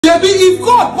Shebi, if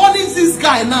God punish this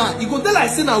guy now, he go tell like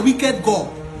say na wicked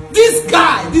God. This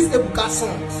guy, this Ebuka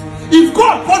songs. If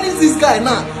God punish this guy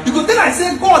now, he go tell like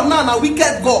say God now na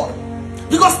wicked God.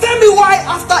 Because tell me why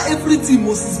after everything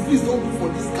Moses Bliss don't do for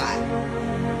this guy.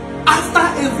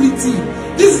 After everything,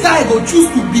 this guy go choose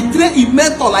to betray his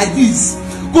mentor like this.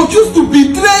 Go choose to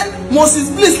betray Moses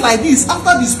Bliss like this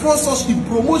after the sponsorship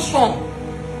promotion.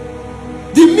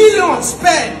 The millions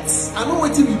spent. I know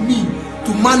what it mean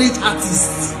to manage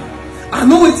artists. I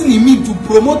know what it mean to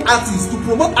promote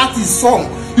artists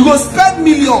song. You go spend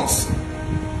millions.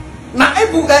 Now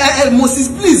Moses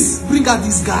Bliss bring out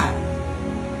this guy.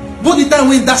 But the time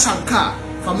when Dash and Car,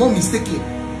 if I'm not mistaken,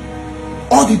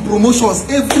 all the promotions,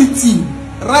 everything,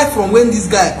 right from when this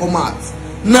guy come out.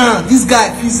 Now this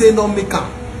guy if he say don't make him.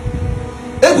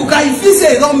 Ebuka, if he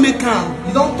say don't make him,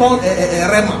 he don't turn a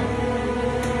Rema.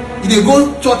 They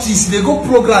go churches, they go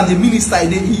program, the minister,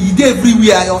 he dey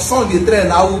everywhere. Your song dey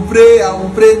trend. I will pray.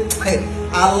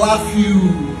 I love you.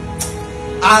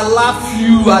 I love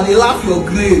you, and they love your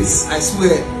grace. I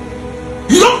swear.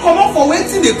 You don't come up for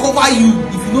waiting, they cover you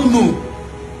if you don't know.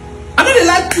 I know they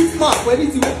like put mouth for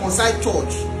anything outside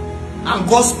church and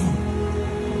gospel.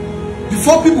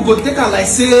 Before people go take her like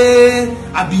say,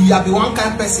 I be one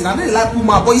kind person. I know they like put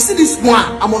mouth, but you see this one,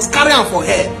 I must carry on for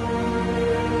her.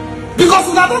 Because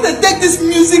when I don't take this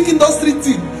music industry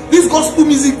thing, this gospel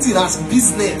music thing as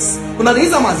business. When I use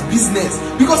them as business.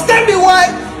 Because tell me why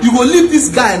you go leave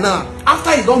this guy now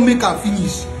after he don't make her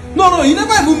finish. No, you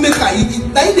never even make her.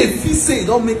 That they feel say you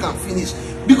don't make her finish.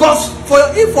 Because for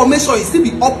your information, it still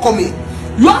be upcoming.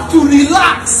 You have to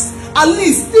relax. At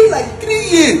least stay like 3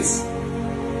 years.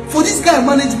 For this guy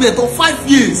management or 5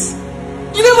 years.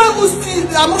 You never even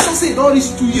still, I'm not sure say you don't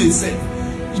reach 2 years.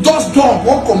 You just jump,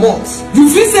 won't come out. You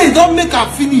feel say you don't make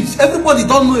her finish. Everybody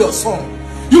don't know your song.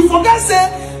 You forget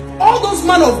say all those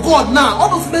men of God now,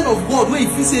 all those men of God where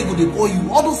if you say go they call you,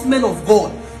 all those men of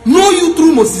God know you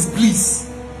through Moses Bliss.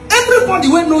 Everybody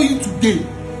will know you today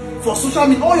for social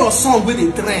media, all your song where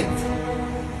they trend.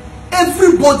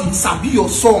 Everybody sabi your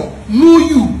song, know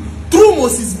you through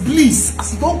Moses Bliss.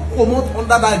 As you don't come out under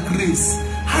that grace,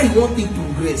 how you want it to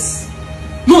progress?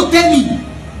 No, tell me,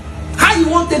 how you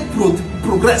want it to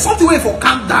progress? Something way for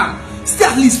calm down. Stay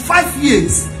at least 5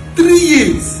 years, 3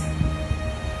 years.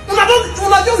 When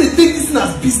I just take this thing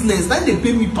as business, then they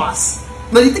pay me pass.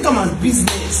 Now they think I'm as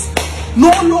business. No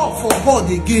love for God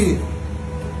again.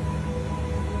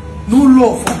 No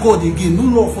love for God again.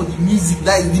 No love for the music,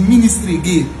 that is the ministry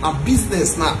again. A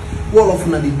business now. What of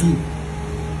them they do?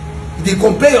 They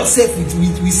compare yourself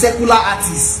with secular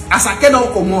artists. As I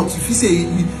cannot come out, if you say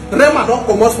Rema don't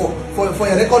come out for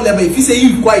your record label, if you say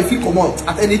you require, if you come out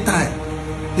at any time,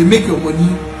 they make your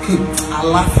money. I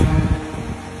laugh.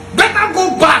 Better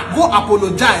go back, go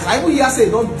apologize. I even hear say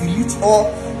don't delete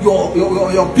all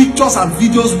your pictures and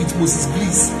videos with Moses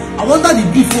Bliss. I wonder the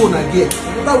beef one again.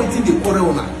 I wonder what they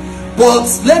quarrel on. But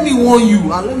let me warn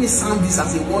you, and let me sound this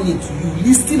as a warning to you.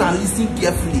 Listen and listen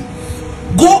carefully.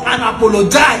 Go and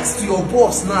apologize to your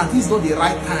boss now. This is not the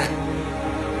right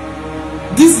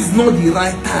time. This is not the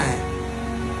right time.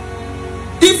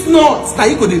 If not, now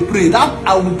you go to pray. That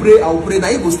I will pray. Now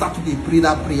you go start to pray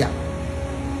that prayer.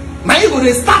 Now you go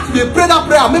to start to pray that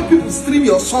prayer. Make people stream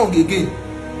your song again.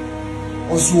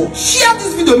 Also, share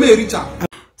this video, may reach out.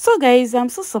 So guys, I'm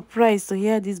so surprised to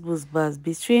hear this buzz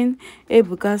between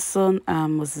Ebuka's son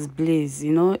and Moses Bliss.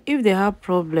 You know, if they have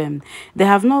problem, they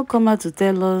have not come out to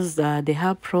tell us that they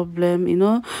have problem. You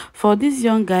know, for this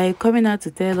young guy coming out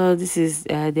to tell us this is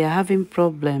they are having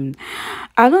problem,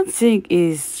 I don't think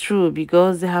it's true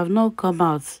because they have not come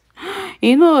out.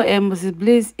 You know, Moses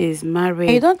Bliss is married.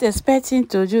 You don't expect him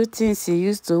to do things he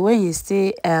used to when he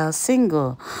stay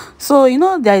single. So, you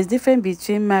know, there is difference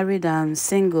between married and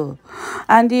single.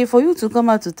 And for you to come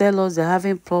out to tell us they're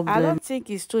having problems, I don't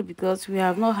think it's true because we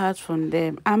have not heard from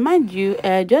them. And mind you,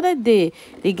 the other day,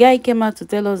 the guy came out to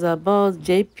tell us about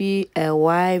JP,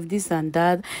 wife, this and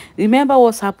that. Remember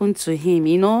what's happened to him,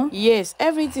 you know? Yes,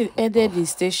 everything ended in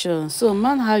station. So,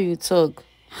 man, how you talk?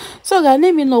 So guys,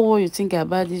 let me know what you think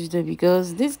about this video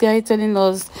because this guy telling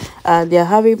us they are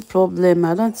having problem.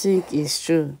 I don't think it's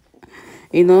true,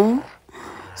 you know.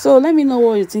 So let me know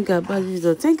what you think about this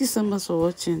video. Thank you so much for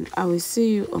watching. I will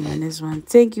see you on my next one.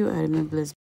 Thank you. I remain blessed.